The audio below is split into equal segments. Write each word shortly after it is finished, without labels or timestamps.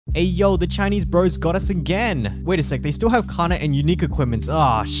Hey yo, the Chinese bros got us again. Wait a sec, they still have Kana and unique equipments.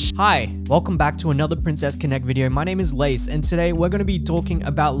 Hi, welcome back to another Princess Connect video. My name is Lace, and today we're going to be talking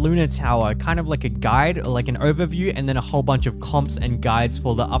about Lunar Tower, kind of like a guide, or like an overview, and then a whole bunch of comps and guides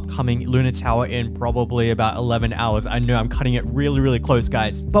for the upcoming Lunar Tower in probably about 11 hours. I know I'm cutting it really close,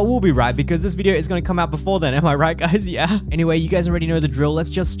 guys, but we'll be right because this video is going to come out before then. Am I right, guys? Yeah. Anyway, you guys already know the drill. Let's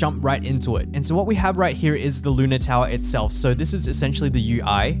just jump right into it. And so what we have right here is the Lunar Tower itself. So this is essentially the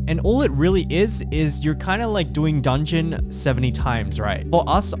UI. And all it really is you're kind of like doing dungeon 70 times, right? For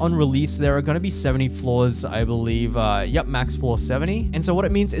us on release, there are going to be 70 floors, I believe. Yep, max floor 70. And so what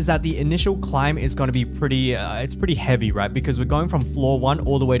it means is that the initial climb is going to be pretty, it's pretty heavy, right? Because we're going from floor 1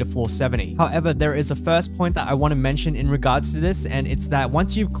 all the way to floor 70. However, there is a first point that I want to mention in regards to this, and it's that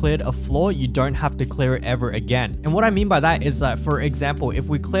once you've cleared a floor, you don't have to clear it ever again. And what I mean by that is that, for example, if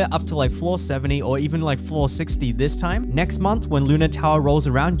we clear up to like floor 70 or even like floor 60 this time, next month when Lunar Tower rolls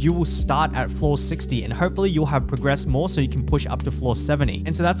around, you will start at floor 60 and hopefully you'll have progressed more so you can push up to floor 70.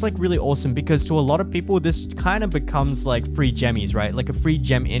 And so that's like really awesome because to a lot of people, this kind of becomes like free gemmies, right? Like a free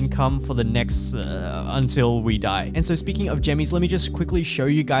gem income for the next, until we die. And so speaking of gemmies, let me just quickly show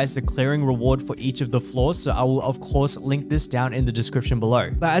you guys the clearing reward for each of the floors. So I will of course link this down in the description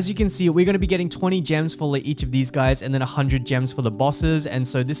below. But as you can see, we're going to be getting 20 gems for like each of these guys and then 100 gems for the bosses. And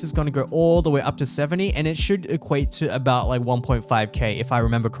so this is going to go all the way up to 70 and it should equate to about like 1.5k if I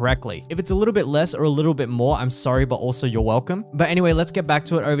remember correctly. If it's a little bit less or a little bit more, I'm sorry, but also you're welcome. But anyway, let's get back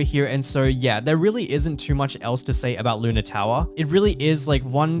to it over here. And so yeah, there really isn't too much else to say about Lunar Tower. It really is like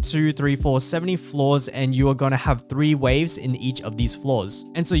 1, 2, 3, 4, 70 floors, and you are going to have 3 waves in each of these floors.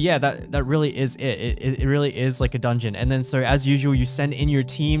 And so yeah, that really is it. It really is like a dungeon. And then so as usual, you send in your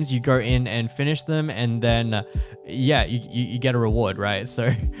teams, you go in and finish them, and then yeah, you get a reward, right? So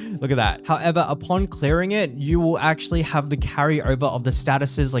look at that. However, upon clearing it, you will actually have the carryover of the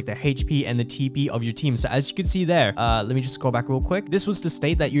statuses like the HP and the TP of your team. So as you can see there, let me just scroll back real quick. This was the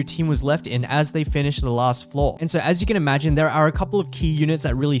state that your team was left in as they finished the last floor. And so as you can imagine, there are a couple of key units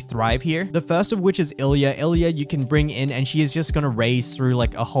that really thrive here. The first of which is Ilya. Ilya you can bring in and she is just going to raise through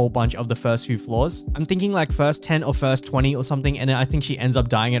like a whole bunch of the first few floors. I'm thinking like first 10 or first 20 or something, and then I think she ends up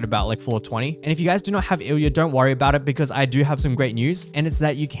dying at about like floor 20. And if you guys do not have Ilya, don't worry about it because I do have some great news, and it's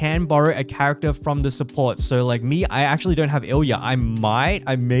that you can borrow a character from the support. So like me, I actually don't have Ilya. I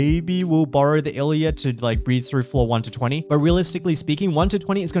maybe will borrow the Ilya to like breathe through floor 1 to 20, but realistically speaking, 1 to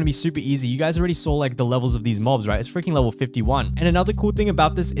 20 is going to be super easy. You guys already saw like the levels of these mobs, right? It's freaking level 51. And another cool thing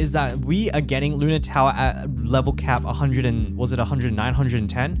about this is that we are getting Lunar Tower at level cap 100 and was it 109,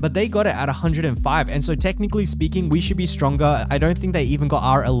 110, but they got it at 105. And so technically speaking, we should be stronger. I don't think they even got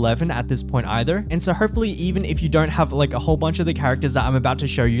R11 at this point either. And so hopefully, even if you don't have like a whole bunch of the characters that I'm about to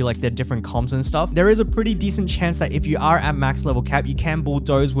show you, like their different comps and stuff, there is a pretty decent chance that if you are at max level cap, you can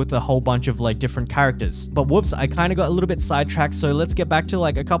bulldoze with a whole bunch of like different characters. But whoops, I kind of got a little bit sidetracked. So let's get back to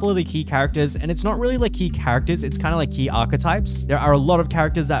like a couple of the key characters. And it's not really like key characters, it's kind of like key archetypes. There are a lot of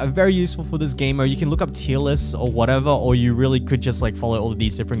characters that are very useful for this game, or you can look up tier lists or whatever, or you really could just like follow all of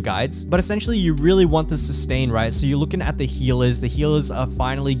these different guides. But essentially you really want the sustain, right? So you're looking at the healers. The healers are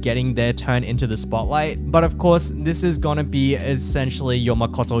finally getting their turn into the spotlight. But of course, this is gonna be essentially your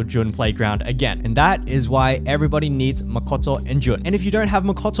Makoto Jun playground again. And that is why everybody needs Makoto and Jun. And if you don't have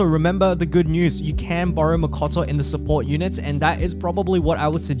Makoto, remember the good news. You can borrow Makoto in the support units, and that is probably what I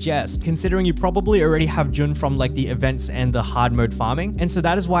would suggest, considering you probably already have Jun from like the events and the hard mode farming. And so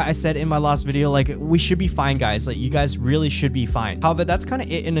that is why I said in my last video, like we should be fine, guys. Like you guys really should be fine. However, that's kind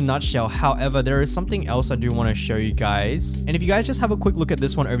of it in a nutshell. However, there is something else I do want to show you guys. And if you guys just have a quick look at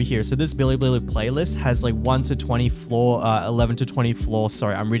this one over here. So this Bilibili playlist has like 1 to 20 floor, 11 to 20 floor.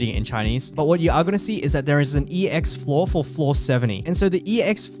 Sorry, I'm reading it in Chinese. But what you are going to see is that there is an EX floor for floor 70. And so the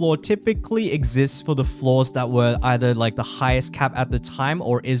EX floor typically exists for the floors that were either like the highest cap at the time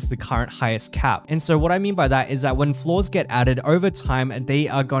or is the current highest cap. And so what I mean by that is that when floors get added over time, they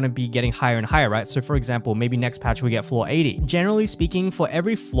are going to be getting higher and higher, right? So for example, maybe next patch we get floor 80. Generally speaking, for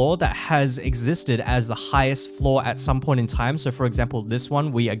every floor that has existed as the highest floor at some point in time, so for example, this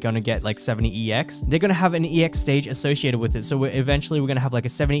one, we are going to get like 70 EX. They're going to have an EX stage associated with it. So eventually we're going to have like a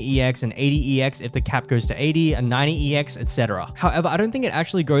 70 EX, an 80 EX if the cap goes to 80, a 90 EX, etc. However, I don't think it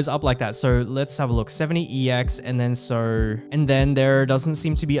actually goes up like that. So let's have a look. 70 EX, and then there doesn't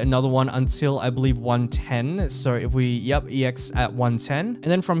seem to be another one until I believe 110. So if we, yep, EX at 110, and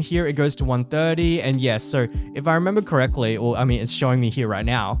then from here it goes to 130. And yes, so if I remember correctly, or I mean, it's showing me here right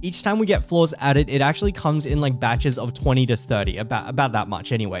now, each time we get floors added, it actually comes in like batches of 20 to 30, about that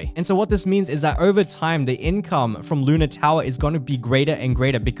much anyway. And so what this means is that over time, the income from Luna Tower is going to be greater and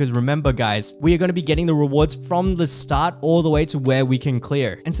greater, because remember guys, we are going to be getting the rewards from the start all the way to where we can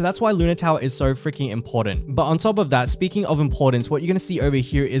clear. And so that's why Luna Tower is so freaking important. But on top of that, speaking of importance, what you're going to see over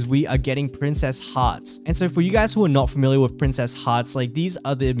here is we are getting Princess Hearts. And so for you guys who are not familiar with Princess Hearts, like these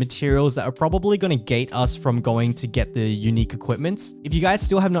are the materials that are probably going to gate us from going to get the unique equipments. If you guys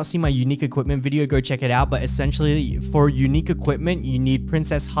still have not seen my unique equipment video, go check it out. But essentially for unique equipment, you need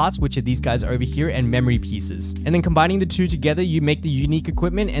Princess Hearts, which are these guys over here, and memory pieces. And then combining the two together, you make the unique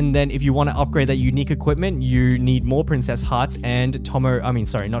equipment. And then if you want to upgrade that unique equipment, you need more Princess Hearts and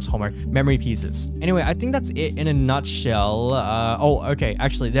memory pieces. Anyway, I think that's it in a nutshell. Okay,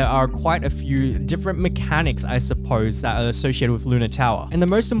 actually there are quite a few different mechanics, I suppose, that are associated with Luna Tower. And the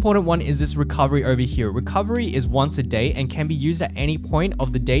most important one is this recovery over here. Recovery is once a day and can be used at any point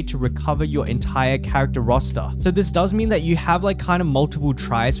of the day to recover your entire character roster. So this does mean that you have like kind of multiple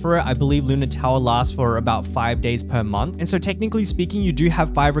tries for it. I believe Luna Tower lasts for about 5 days per month. And so technically speaking, you do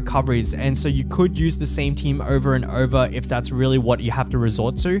have 5 recoveries. And so you could use the same team over and over if that's really what you have to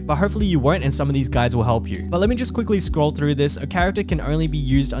resort to. But hopefully you won't, and some of these guides will help you. But let me just quickly scroll through this. A character can only be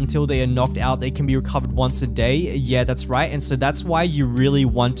used until they are knocked out. They can be recovered once a day. Yeah, that's right. And so that's why you really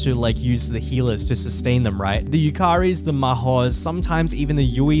want to like use the healers to sustain them, right? The Yukaris, the Mahos, sometimes even the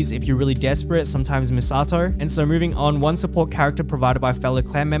Yuis if you're really desperate, sometimes Misato. And so moving on, one support character provided by fellow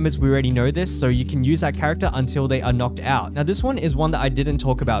clan members. We already know this, so you can use that character until they are knocked out. Now this one is one that I didn't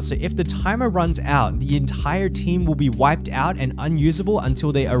talk about. So if the timer runs out, the entire team will be wiped out and unusable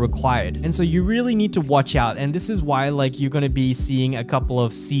until they are required. And so you really need to watch out. And this is why like you're going to be seeing a couple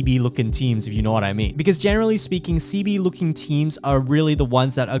of CB looking teams, if you know what I mean. Because generally speaking, CB looking teams are really the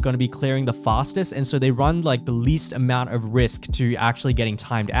ones that are going to be clearing the fastest. And so they run like the least amount of risk to actually getting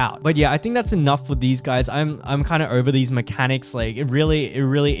timed out. But yeah, I think that's enough for these guys. I'm kind of over these mechanics. Like it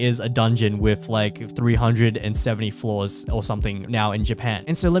really is a dungeon with like 370 floors or something now in Japan.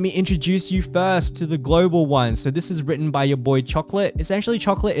 And so let me introduce you first to the global one. So this is written by your boy Chocolate. Essentially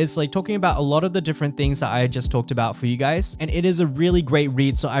Chocolate is like talking about a lot of the different things that I just talked about for you guys. And it is a really great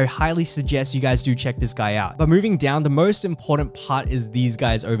read. So I highly suggest you guys do check this guy out. But moving down, the most important part is these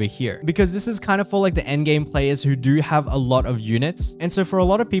guys over here, because this is kind of for like the end game players who do have a lot of units. And so for a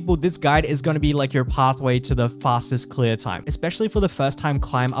lot of people, this guide is going to be like your pathway to the fastest clear time, especially for the first time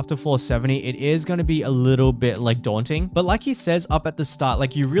climb up to floor 70. It is going to be a little bit like daunting, but like he says up at the start,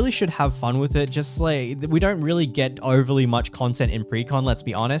 like you really should have fun with it. Just like we don't really get overly much content in pre-con, let's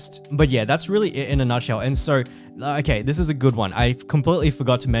be honest. But yeah, that's really it in a nutshell. And so okay, this is a good one. I completely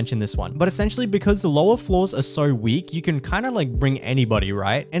forgot to mention this one. But essentially, because the lower floors are so weak, you can kind of like bring anybody,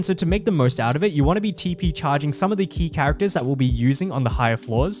 right? And so to make the most out of it, you want to be TP charging some of the key characters that we'll be using on the higher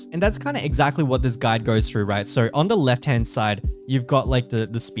floors. And that's kind of exactly what this guide goes through, right? So on the left-hand side, you've got like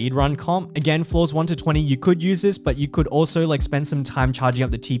the speed run comp. Again, floors 1 to 20, you could use this, but you could also like spend some time charging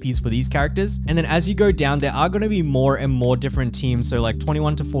up the TPs for these characters. And then as you go down, there are going to be more and more different teams. So like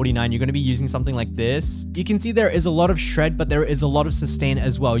 21 to 49, you're going to be using something like this. You can see there is a lot of shred, but there is a lot of sustain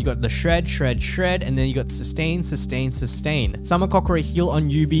as well. You got the shred, and then you got sustain. Summer Kokoro heal on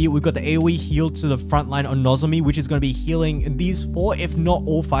Yubi. We've got the AoE heal to the front line on Nozomi, which is going to be healing these 4, if not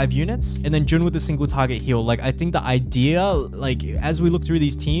all 5 units. And then Jun with the single target heal. Like I think the idea, like as we look through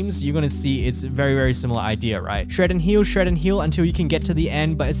these teams, you're going to see it's a very, very similar idea, right? Shred and heal until you can get to the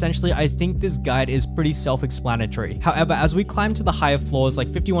end. But essentially, I think this guide is pretty self-explanatory. However, as we climb to the higher floors, like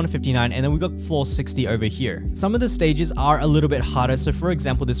 51 to 59, and then we got floor 60 over here. Some of the stages are a little bit harder. So for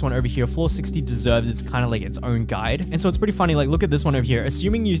example, this one over here, floor 60 deserves its kind of like its own guide. And so it's pretty funny. Like look at this one over here.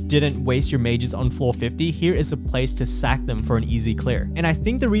 Assuming you didn't waste your mages on floor 50, here is a place to sack them for an easy clear. And I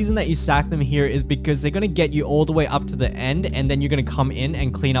think the reason that you sack them here is because they're going to get you all the way up to the end, and then you're going to come in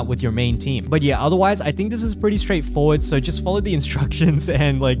and clean up with your main team. But yeah, otherwise I think this is pretty straightforward. So just follow the instructions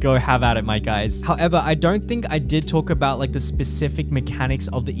and like go have at it, my guys. However, I don't think I did talk about like the specific mechanics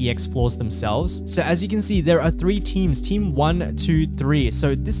of the EX floors themselves. So as you can see, there are 3 teams, team 1, 2, 3.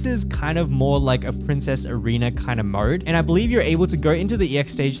 So this is kind of more like a Princess Arena kind of mode. And I believe you're able to go into the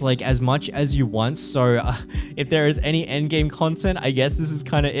EX stage like as much as you want. So if there is any endgame content, I guess this is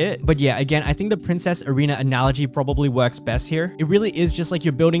kind of it. But yeah, again, I think the Princess Arena analogy probably works best here. It really is just like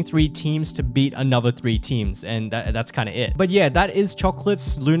you're building 3 teams to beat another 3 teams. And that's kind of it. But yeah, that is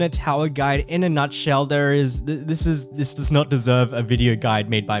Chocolate's Luna Tower guide in a nutshell. This does not deserve a video guide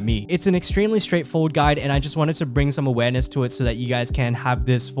made by me. It's an extremely straightforward guide, and I just just wanted to bring some awareness to it so that you guys can have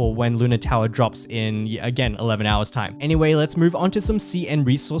this for when Lunar Tower drops in, again, 11 hours time. Anyway, let's move on to some CN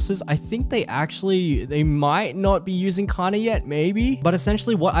resources. I think they might not be using Kana yet, maybe. But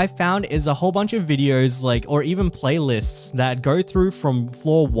essentially what I found is a whole bunch of videos, like, or even playlists that go through from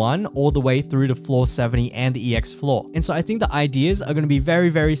floor 1 all the way through to floor 70 and the EX floor. And so I think the ideas are going to be very,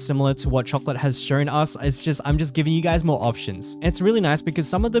 very similar to what Chocolate has shown us. I'm just giving you guys more options. And it's really nice because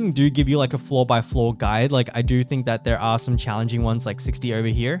some of them do give you like a floor by floor guide. Like, I do think that there are some challenging ones like 60 over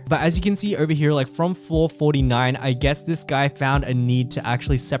here. But as you can see over here, like from floor 49, I guess this guy found a need to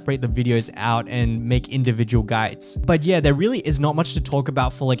actually separate the videos out and make individual guides. But yeah, there really is not much to talk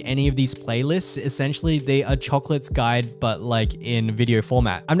about for like any of these playlists. Essentially, they are Chocolate's guide, but like in video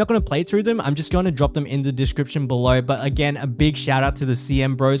format. I'm not going to play through them. I'm just going to drop them in the description below. But again, a big shout out to the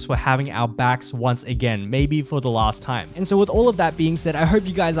CM bros for having our backs once again, maybe for the last time. And so with all of that being said, I hope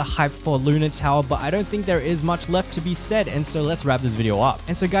you guys are hyped for Lunar Tower, but I don't think there is much left to be said. And so let's wrap this video up.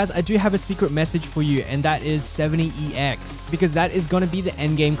 And so guys, I do have a secret message for you, and that is 70EX, because that is going to be the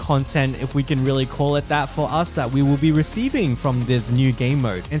end game content, if we can really call it that, for us, that we will be receiving from this new game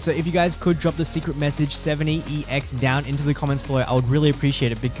mode. And so if you guys could drop the secret message 70EX down into the comments below, I would really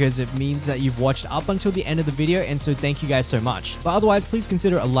appreciate it, because it means that you've watched up until the end of the video. And so thank you guys so much. But otherwise, please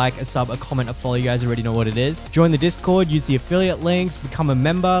consider a like, a sub, a comment, a follow. You guys already know what it is. Join the Discord, use the affiliate links, become a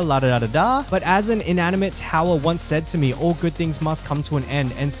member, la da da da da. But as an inanimate tower once said to me, all good things must come to an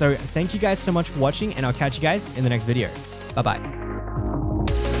end. And so thank you guys so much for watching, and I'll catch you guys in the next video. Bye bye.